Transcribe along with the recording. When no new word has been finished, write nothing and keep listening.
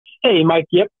Hey, Mike.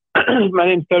 Yep. My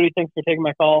name's Cody. Thanks for taking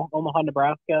my call. Omaha,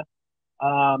 Nebraska.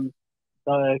 Um,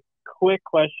 the quick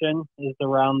question is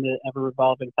around the ever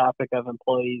revolving topic of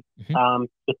employees. Hmm.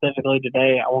 Specifically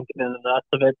today, I won't get into the rest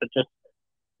of it, but just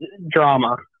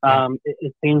drama. Yeah.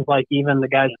 It seems like even the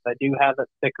guys that I do have that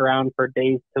stick around for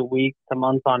days to weeks to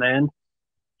months on end,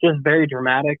 just very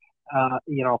dramatic.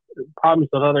 Problems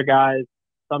with other guys,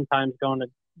 sometimes going to,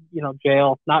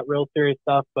 jail, not real serious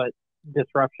stuff, but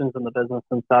disruptions in the business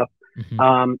and stuff. Hmm.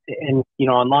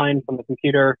 Online from the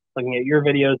computer, looking at your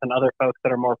videos and other folks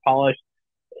that are more polished,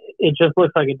 it just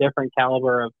looks like a different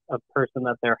caliber of person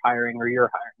that they're hiring or you're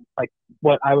hiring. Like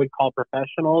what I would call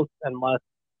professionals and less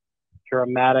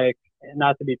dramatic,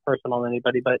 not to be personal to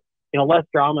anybody, but less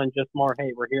drama and just more,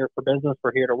 hey, we're here for business,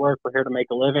 we're here to work, we're here to make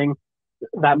a living,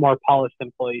 that more polished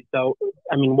employee. So,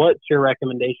 I mean, what's your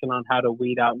recommendation on how to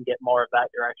weed out and get more of that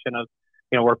direction of,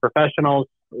 we're professionals,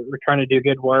 we're trying to do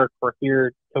good work, we're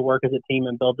here to work as a team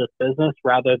and build this business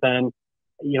rather than,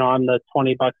 I'm the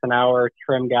 $20 an hour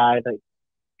trim guy that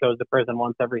goes to prison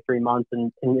once every 3 months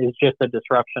and is just a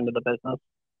disruption to the business.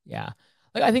 Yeah.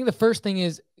 Like I think the first thing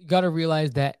is you got to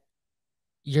realize that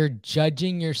you're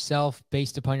judging yourself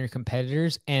based upon your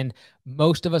competitors. And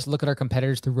most of us look at our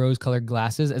competitors through rose-colored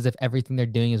glasses as if everything they're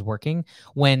doing is working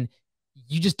when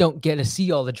you just don't get to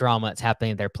see all the drama that's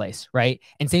happening at their place, right?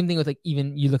 And same thing with like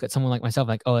even you look at someone like myself,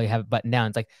 like, oh, they have it buttoned down.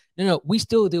 It's like, no, we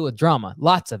still deal with drama,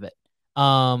 lots of it.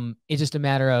 It's just a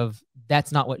matter of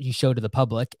that's not what you show to the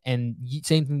public. And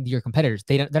same thing to your competitors.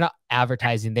 They're not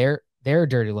advertising their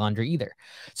dirty laundry either.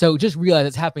 So just realize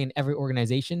it's happening in every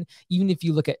organization. Even if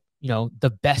you look at,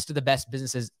 the best of the best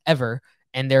businesses ever,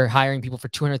 and they're hiring people for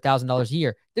 $200,000 a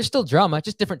year, there's still drama,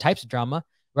 just different types of drama,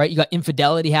 right? You got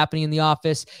infidelity happening in the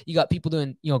office. You got people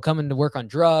doing, coming to work on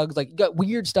drugs. Like you got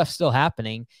weird stuff still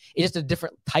happening. It's just a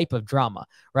different type of drama,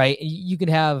 right? You can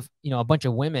have, a bunch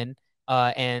of women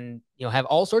and have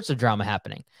all sorts of drama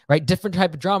happening, right? Different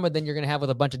type of drama than you're going to have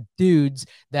with a bunch of dudes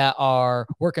that are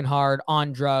working hard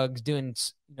on drugs, doing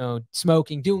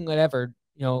smoking, doing whatever,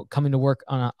 coming to work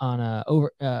on a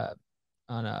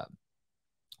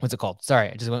what's it called? Sorry,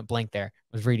 I just went blank there.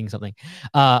 I was reading something.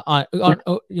 Hung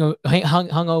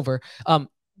over.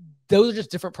 Those are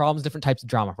just different problems, different types of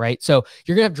drama, right? So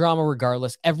you're gonna have drama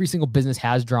regardless. Every single business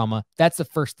has drama. That's the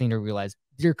first thing to realize.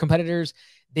 Your competitors,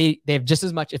 they have just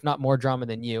as much, if not more, drama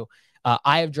than you.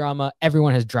 I have drama.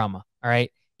 Everyone has drama. All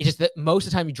right. It's just that most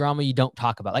of the time, drama you don't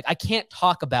talk about. Like I can't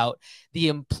talk about the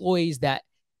employees that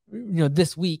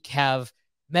this week have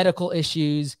medical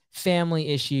issues, family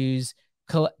issues,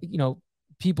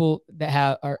 people that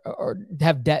have or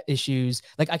have debt issues.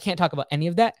 Like I can't talk about any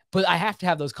of that, but I have to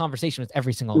have those conversations with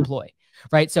every single employee,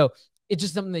 right? So it's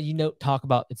just something that talk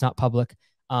about. It's not public.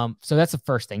 So that's the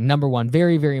first thing. Number one,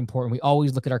 very, very important. We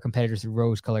always look at our competitors through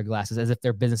rose-colored glasses as if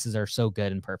their businesses are so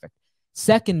good and perfect.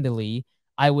 Secondly,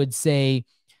 I would say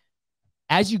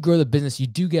as you grow the business, you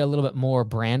do get a little bit more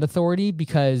brand authority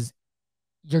because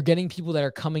you're getting people that are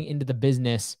coming into the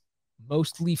business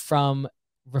mostly from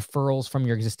referrals from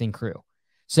your existing crew.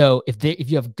 So if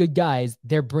you have good guys,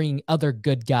 they're bringing other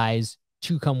good guys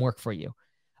to come work for you.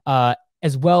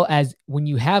 As well as when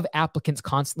you have applicants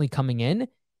constantly coming in,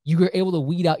 you are able to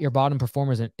weed out your bottom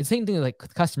performers. And it's the same thing like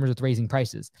customers with raising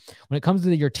prices. When it comes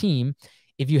to your team,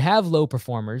 if you have low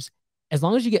performers, as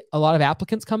long as you get a lot of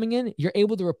applicants coming in, you're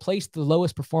able to replace the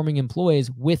lowest performing employees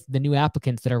with the new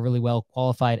applicants that are really well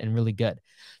qualified and really good.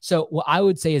 So what I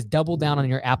would say is double down on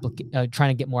your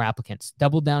trying to get more applicants,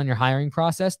 double down on your hiring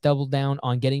process, double down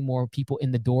on getting more people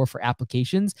in the door for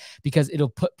applications, because it'll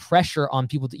put pressure on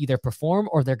people to either perform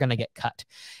or they're going to get cut.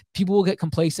 People will get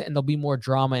complacent and there'll be more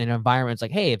drama in environments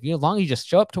like, hey, as long as you just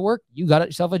show up to work, you got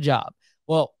yourself a job.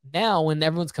 Well, now when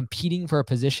everyone's competing for a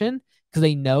position, because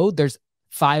they know there's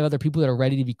 5 other people that are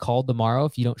ready to be called tomorrow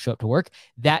if you don't show up to work,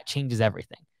 that changes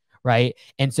everything, right?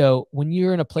 And so when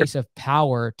you're in a place of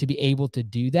power to be able to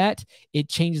do that, it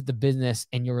changes the business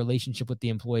and your relationship with the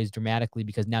employees dramatically,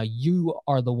 because now you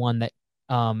are the one that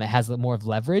has more of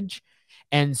leverage.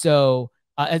 And so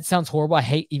it sounds horrible. I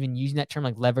hate even using that term,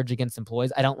 like leverage against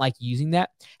employees. I don't like using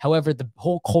that. However, the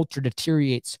whole culture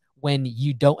deteriorates when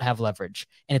you don't have leverage.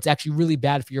 And it's actually really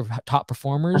bad for your top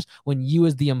performers when you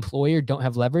as the employer don't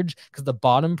have leverage, because the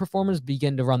bottom performers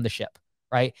begin to run the ship,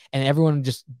 right? And everyone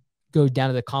just goes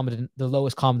down to the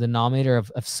lowest common denominator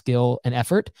of skill and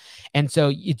effort. And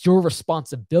so it's your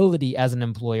responsibility as an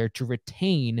employer to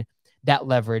retain that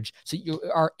leverage so you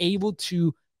are able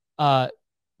to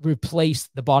replace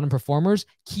the bottom performers,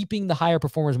 keeping the higher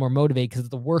performers more motivated, because it's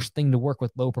the worst thing to work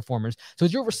with low performers. So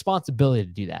it's your responsibility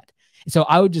to do that. So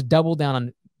I would just double down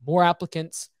on more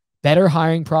applicants, better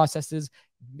hiring processes,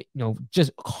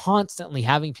 just constantly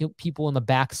having people in the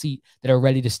back seat that are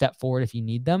ready to step forward if you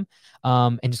need them,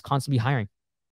 and just constantly hiring.